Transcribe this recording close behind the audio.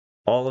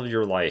All of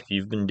your life,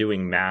 you've been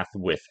doing math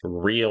with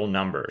real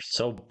numbers.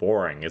 So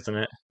boring, isn't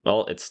it?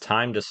 Well, it's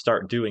time to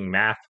start doing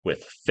math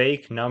with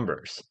fake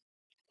numbers.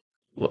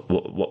 What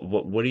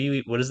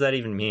does that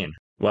even mean?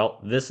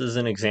 Well, this is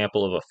an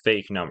example of a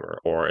fake number,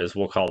 or as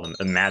we'll call them,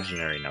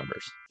 imaginary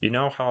numbers. You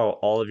know how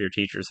all of your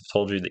teachers have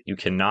told you that you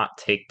cannot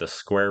take the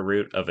square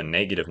root of a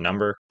negative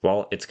number?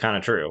 Well, it's kind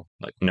of true.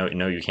 Like,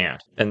 no, you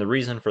can't. And the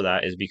reason for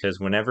that is because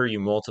whenever you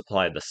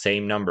multiply the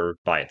same number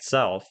by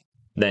itself,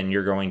 then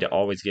you're going to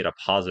always get a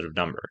positive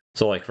number.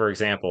 So like, for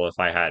example, if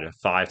I had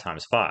 5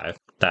 times 5,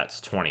 that's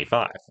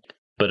 25.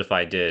 But if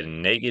I did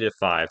negative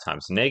 5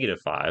 times negative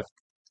 5,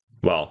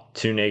 well,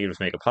 two negatives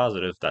make a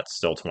positive, that's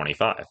still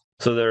 25.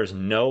 So there's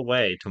no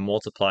way to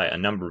multiply a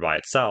number by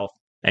itself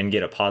and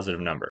get a positive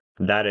number.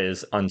 That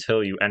is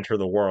until you enter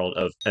the world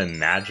of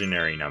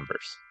imaginary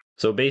numbers.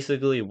 So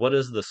basically, what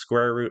is the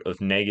square root of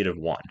negative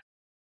 1?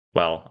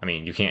 Well, I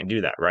mean, you can't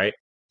do that, right?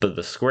 But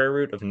the square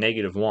root of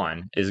negative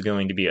 1 is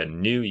going to be a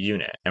new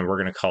unit, and we're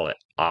going to call it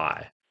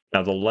I.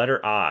 Now, the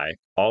letter I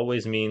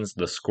always means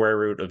the square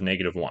root of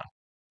negative 1.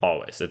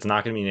 Always. It's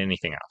not going to mean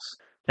anything else.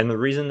 And the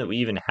reason that we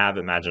even have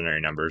imaginary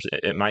numbers,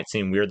 it might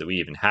seem weird that we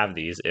even have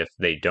these if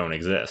they don't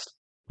exist.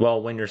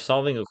 Well, when you're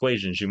solving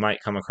equations, you might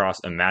come across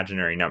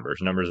imaginary numbers,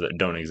 numbers that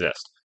don't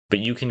exist. But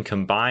you can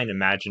combine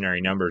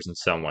imaginary numbers in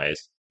some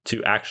ways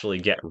to actually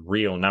get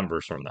real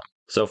numbers from them.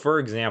 So for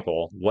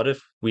example, what if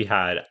we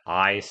had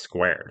I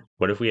squared?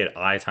 What if we had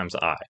I times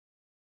I?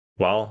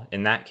 Well,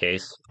 in that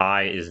case,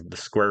 I is the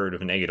square root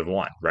of negative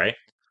 1, right?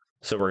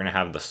 So we're going to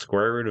have the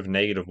square root of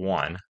negative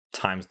 1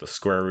 times the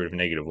square root of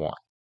negative 1.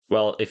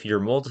 Well, if you're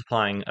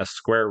multiplying a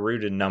square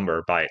rooted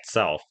number by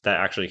itself, that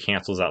actually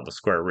cancels out the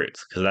square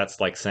roots, because that's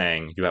like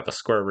saying you have a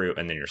square root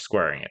and then you're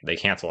squaring it. They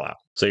cancel out.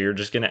 So you're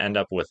just going to end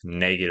up with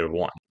negative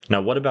 1.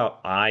 Now, what about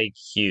I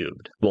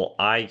cubed? Well,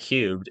 I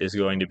cubed is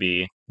going to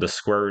be the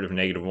square root of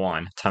negative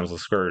 1 times the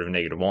square root of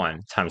negative 1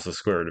 times the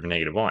square root of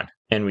negative 1.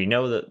 And we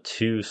know that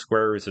two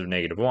square roots of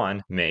negative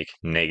 1 make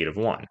negative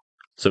 1.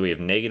 So we have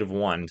negative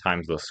 1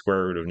 times the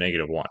square root of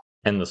negative 1.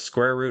 And the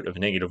square root of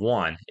negative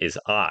 1 is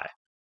I.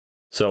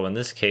 So in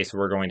this case,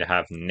 we're going to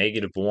have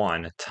negative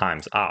 1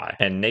 times I.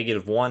 And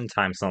negative 1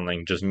 times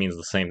something just means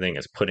the same thing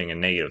as putting a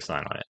negative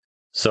sign on it.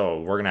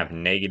 So we're going to have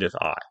negative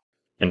I.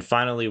 And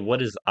finally,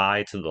 what is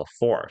I to the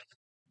fourth?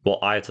 Well,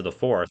 I to the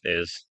fourth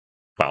is,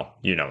 well,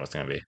 you know what it's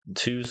going to be.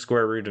 2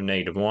 square root of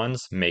negative 1s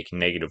make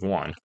negative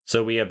 1.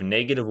 So we have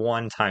negative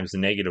 1 times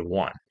negative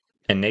 1.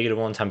 And negative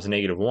 1 times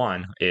negative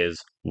 1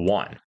 is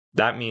 1.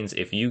 That means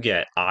if you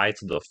get I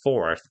to the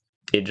fourth,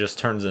 it just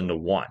turns into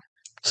 1.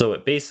 So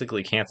it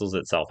basically cancels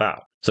itself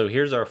out. So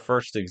here's our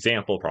first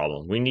example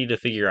problem. We need to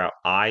figure out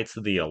I to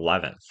the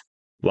 11th.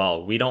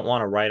 Well, we don't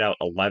want to write out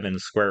 11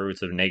 square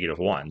roots of negative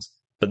 1s,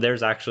 but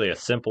there's actually a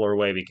simpler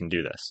way we can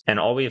do this.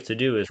 And all we have to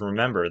do is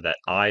remember that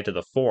I to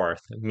the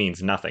fourth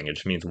means nothing, it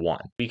just means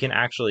 1. We can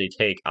actually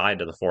take I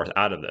to the fourth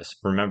out of this.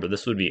 Remember,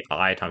 this would be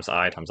I times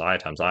I times I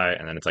times I,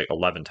 and then it's like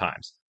 11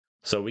 times.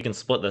 So we can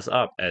split this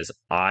up as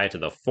I to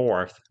the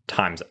fourth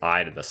times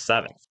I to the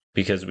seventh,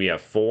 because we have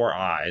 4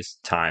 i's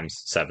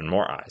times 7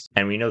 more i's.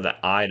 And we know that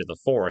I to the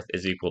fourth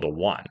is equal to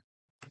 1.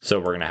 So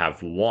we're going to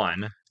have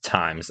 1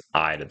 times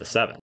I to the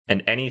 7th.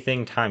 And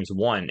anything times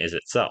 1 is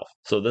itself.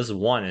 So this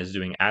 1 is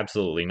doing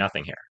absolutely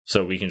nothing here.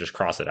 So we can just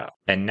cross it out.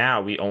 And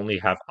now we only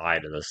have I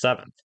to the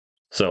 7th.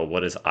 So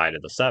what is I to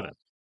the 7th?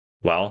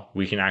 Well,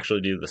 we can actually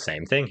do the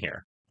same thing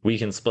here. We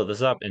can split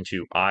this up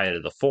into I to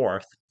the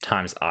fourth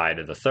times I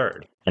to the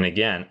third. And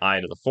again,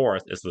 I to the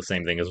fourth is the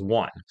same thing as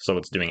 1, so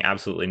it's doing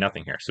absolutely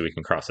nothing here, so we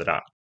can cross it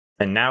out.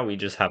 And now we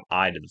just have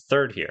I to the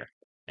third here.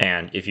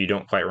 And if you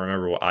don't quite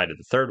remember what I to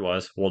the third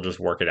was, we'll just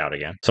work it out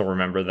again. So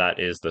remember that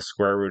is the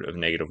square root of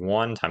negative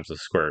 1 times the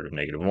square root of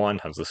negative 1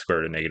 times the square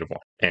root of negative 1.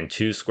 And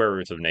 2 square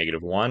roots of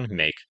negative 1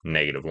 make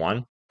negative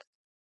 1.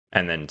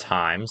 And then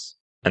times,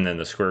 and then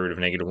the square root of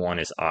negative 1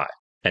 is I.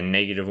 And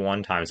negative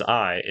 1 times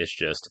I is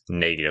just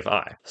negative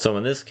I. So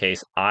in this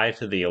case, I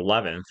to the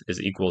 11th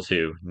is equal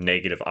to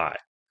negative I.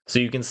 So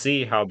you can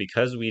see how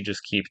because we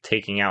just keep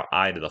taking out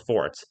I to the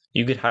fourths,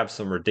 you could have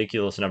some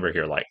ridiculous number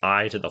here like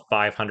I to the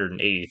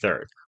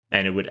 583rd,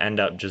 and it would end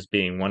up just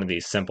being one of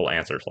these simple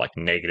answers like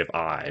negative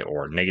I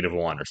or negative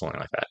 1 or something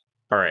like that.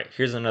 All right,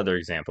 here's another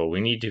example. We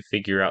need to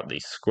figure out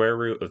the square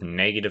root of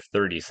negative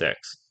 36.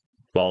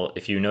 Well,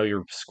 if you know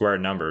your square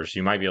numbers,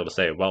 you might be able to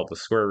say, well, the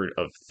square root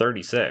of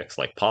 36,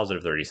 like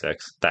positive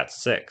 36,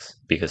 that's 6,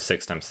 because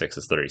 6 times 6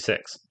 is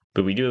 36.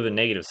 But we do have a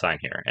negative sign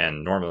here,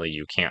 and normally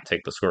you can't take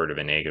the square root of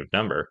a negative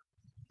number,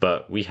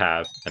 but we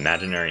have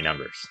imaginary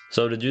numbers.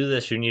 So to do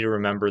this, you need to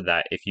remember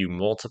that if you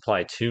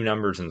multiply two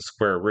numbers in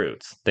square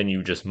roots, then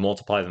you just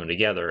multiply them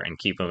together and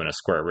keep them in a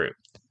square root.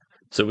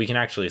 So we can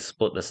actually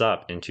split this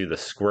up into the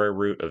square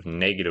root of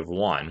negative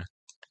 1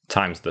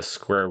 times the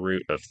square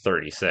root of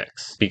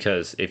 36.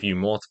 Because if you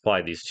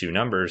multiply these two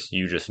numbers,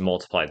 you just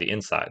multiply the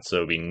inside, so it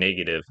would be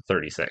negative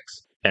 36.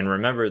 And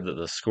remember that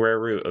the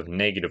square root of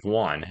negative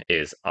 1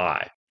 is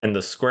I. And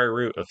the square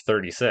root of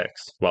 36,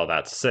 well,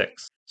 that's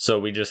 6. So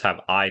we just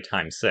have I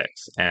times 6,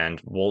 and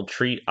we'll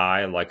treat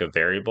I like a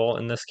variable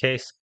in this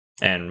case.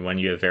 And when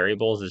you have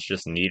variables, it's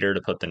just neater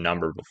to put the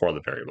number before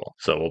the variable.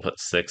 So we'll put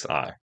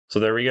 6i. So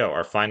there we go.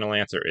 Our final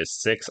answer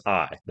is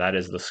 6i. That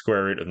is the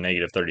square root of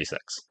negative 36.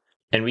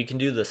 And we can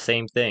do the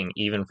same thing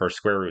even for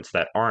square roots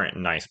that aren't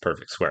nice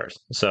perfect squares.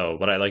 So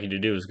what I'd like you to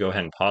do is go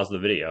ahead and pause the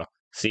video,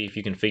 see if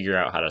you can figure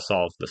out how to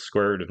solve the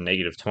square root of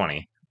negative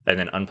 20, and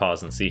then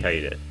unpause and see how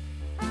you did.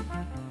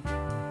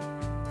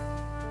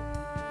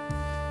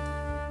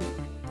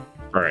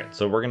 All right,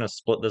 so we're going to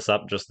split this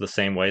up just the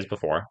same way as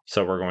before.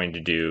 So we're going to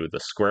do the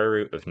square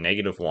root of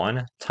negative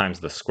 1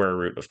 times the square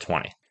root of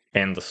 20.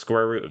 And the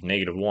square root of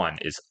negative 1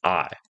 is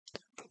I.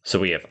 So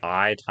we have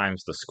I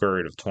times the square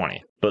root of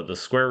 20. But the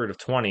square root of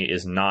 20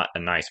 is not a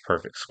nice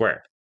perfect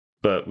square.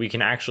 But we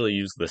can actually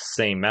use the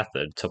same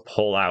method to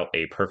pull out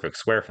a perfect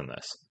square from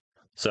this.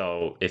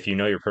 So if you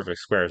know your perfect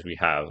squares, we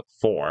have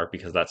 4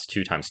 because that's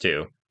 2 times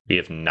 2. We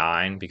have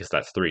 9 because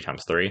that's 3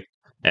 times 3,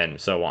 and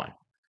so on.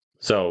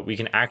 So we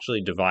can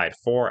actually divide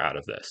 4 out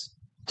of this.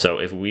 So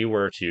if we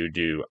were to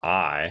do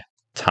I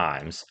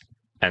times,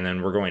 and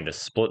then we're going to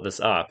split this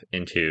up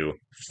into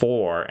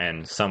 4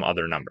 and some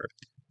other number.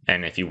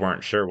 And if you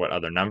weren't sure what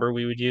other number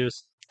we would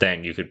use,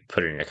 then you could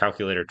put it in your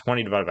calculator.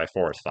 20 divided by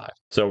 4 is 5.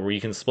 So we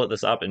can split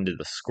this up into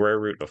the square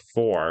root of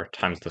 4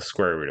 times the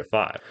square root of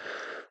 5.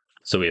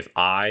 So we have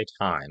I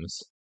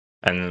times,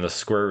 and then the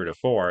square root of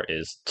 4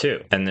 is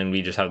 2. And then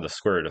we just have the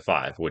square root of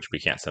 5, which we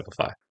can't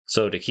simplify.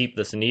 So to keep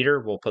this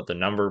neater, we'll put the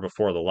number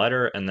before the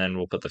letter, and then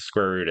we'll put the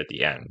square root at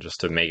the end, just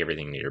to make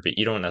everything neater. But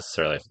you don't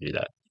necessarily have to do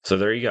that. So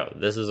there you go.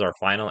 This is our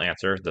final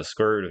answer. The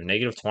square root of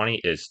negative 20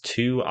 is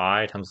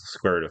 2i times the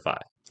square root of 5.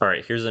 All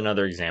right, here's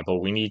another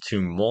example. We need to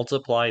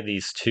multiply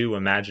these two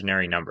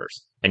imaginary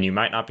numbers. And you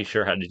might not be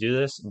sure how to do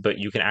this, but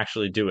you can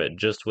actually do it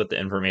just with the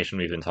information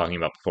we've been talking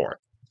about before.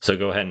 So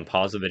go ahead and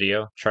pause the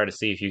video, try to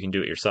see if you can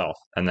do it yourself,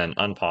 and then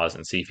unpause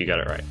and see if you got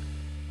it right.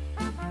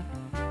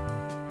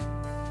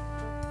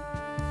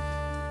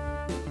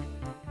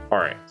 All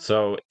right,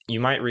 so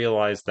you might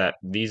realize that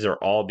these are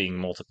all being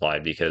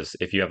multiplied because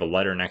if you have a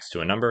letter next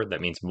to a number,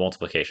 that means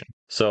multiplication.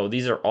 So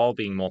these are all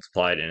being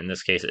multiplied, and in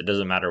this case, it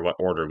doesn't matter what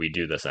order we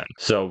do this in.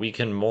 So we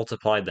can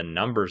multiply the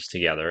numbers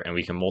together, and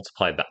we can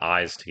multiply the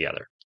i's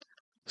together.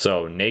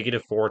 So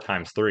negative 4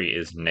 times 3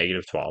 is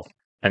negative 12.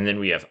 And then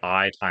we have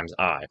I times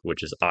I,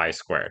 which is I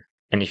squared.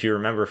 And if you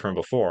remember from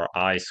before,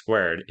 I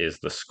squared is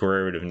the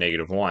square root of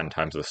negative 1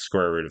 times the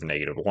square root of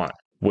negative 1,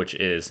 which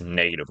is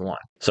negative 1.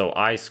 So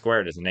I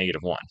squared is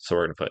negative 1. So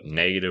we're going to put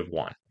negative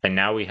 1. And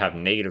now we have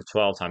negative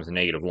 12 times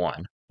negative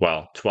 1.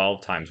 Well,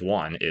 12 times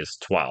 1 is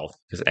 12,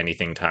 because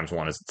anything times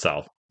 1 is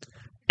itself.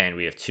 And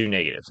we have two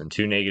negatives, and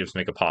two negatives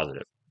make a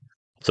positive.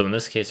 So in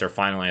this case, our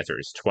final answer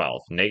is 12.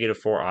 Negative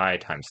 4i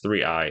times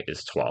 3i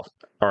is 12.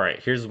 All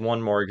right, here's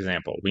one more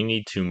example. We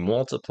need to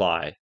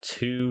multiply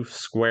two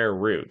square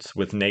roots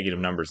with negative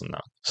numbers in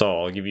them. So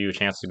I'll give you a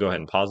chance to go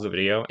ahead and pause the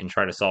video and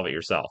try to solve it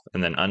yourself,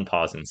 and then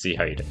unpause and see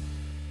how you did.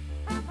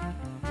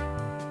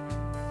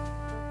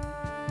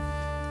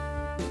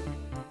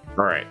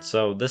 All right,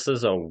 so this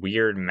is a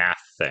weird math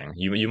thing.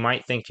 You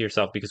might think to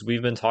yourself, because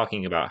we've been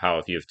talking about how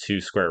if you have two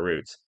square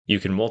roots, you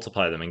can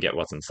multiply them and get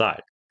what's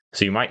inside.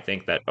 So you might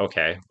think that,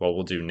 okay, well,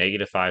 we'll do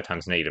negative 5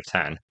 times negative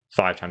 10.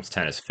 5 times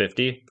 10 is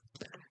 50,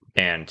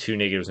 and two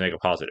negatives make a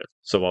positive.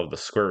 So we'll have the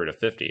square root of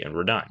 50, and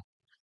we're done.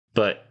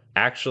 But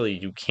actually,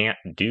 you can't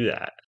do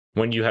that.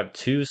 When you have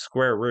two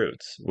square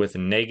roots with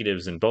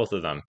negatives in both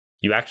of them,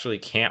 you actually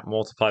can't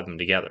multiply them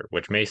together,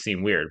 which may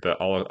seem weird, but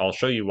I'll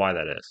show you why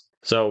that is.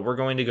 So we're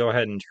going to go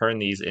ahead and turn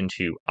these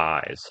into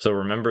i's. So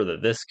remember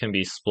that this can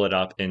be split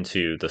up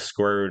into the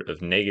square root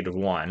of negative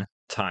 1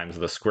 times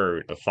the square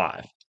root of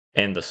 5.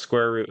 And the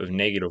square root of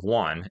negative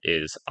 1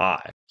 is I.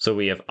 So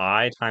we have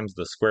I times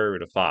the square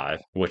root of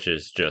 5, which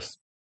is just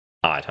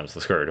I times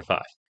the square root of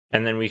 5.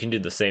 And then we can do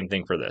the same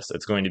thing for this.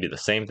 It's going to be the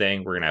same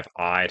thing. We're going to have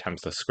I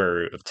times the square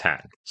root of 10.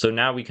 So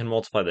now we can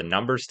multiply the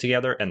numbers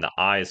together and the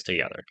i's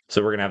together.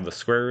 So we're going to have the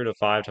square root of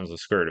 5 times the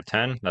square root of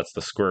 10. That's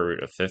the square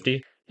root of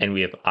 50. And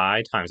we have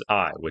I times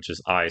I, which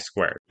is I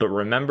squared. But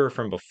remember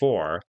from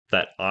before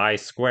that I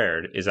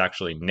squared is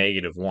actually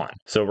negative 1.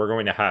 So we're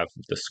going to have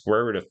the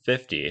square root of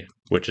 50,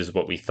 which is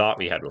what we thought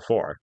we had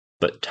before,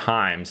 but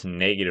times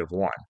negative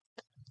 1.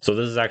 So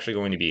this is actually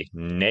going to be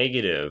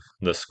negative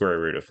the square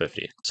root of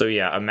 50. So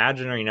yeah,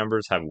 imaginary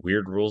numbers have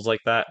weird rules like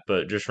that,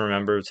 but just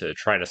remember to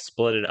try to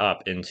split it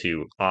up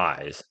into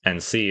i's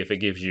and see if it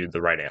gives you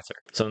the right answer.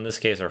 So in this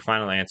case, our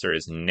final answer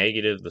is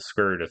negative the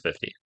square root of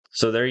 50.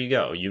 So there you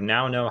go. You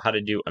now know how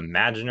to do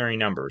imaginary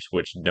numbers,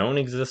 which don't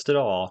exist at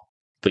all,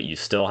 but you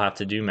still have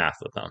to do math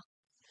with them.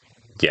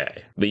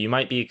 Yay. But you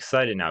might be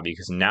excited now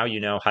because now you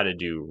know how to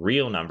do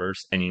real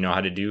numbers and you know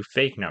how to do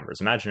fake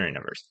numbers, imaginary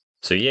numbers.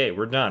 So yay,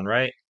 we're done,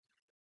 right?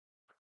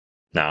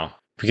 No,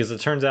 because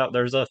it turns out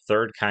there's a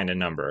third kind of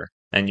number.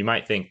 And you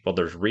might think, well,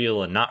 there's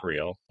real and not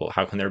real. Well,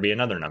 how can there be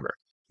another number?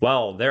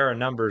 Well, there are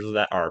numbers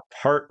that are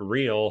part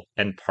real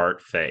and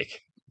part fake.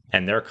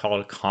 And they're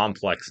called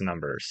complex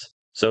numbers.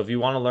 So if you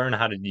want to learn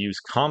how to use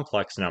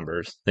complex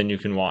numbers, then you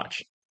can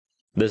watch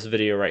this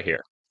video right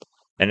here.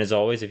 And as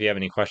always, if you have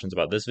any questions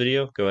about this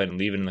video, go ahead and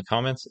leave it in the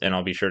comments, and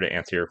I'll be sure to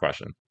answer your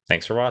question.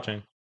 Thanks for watching.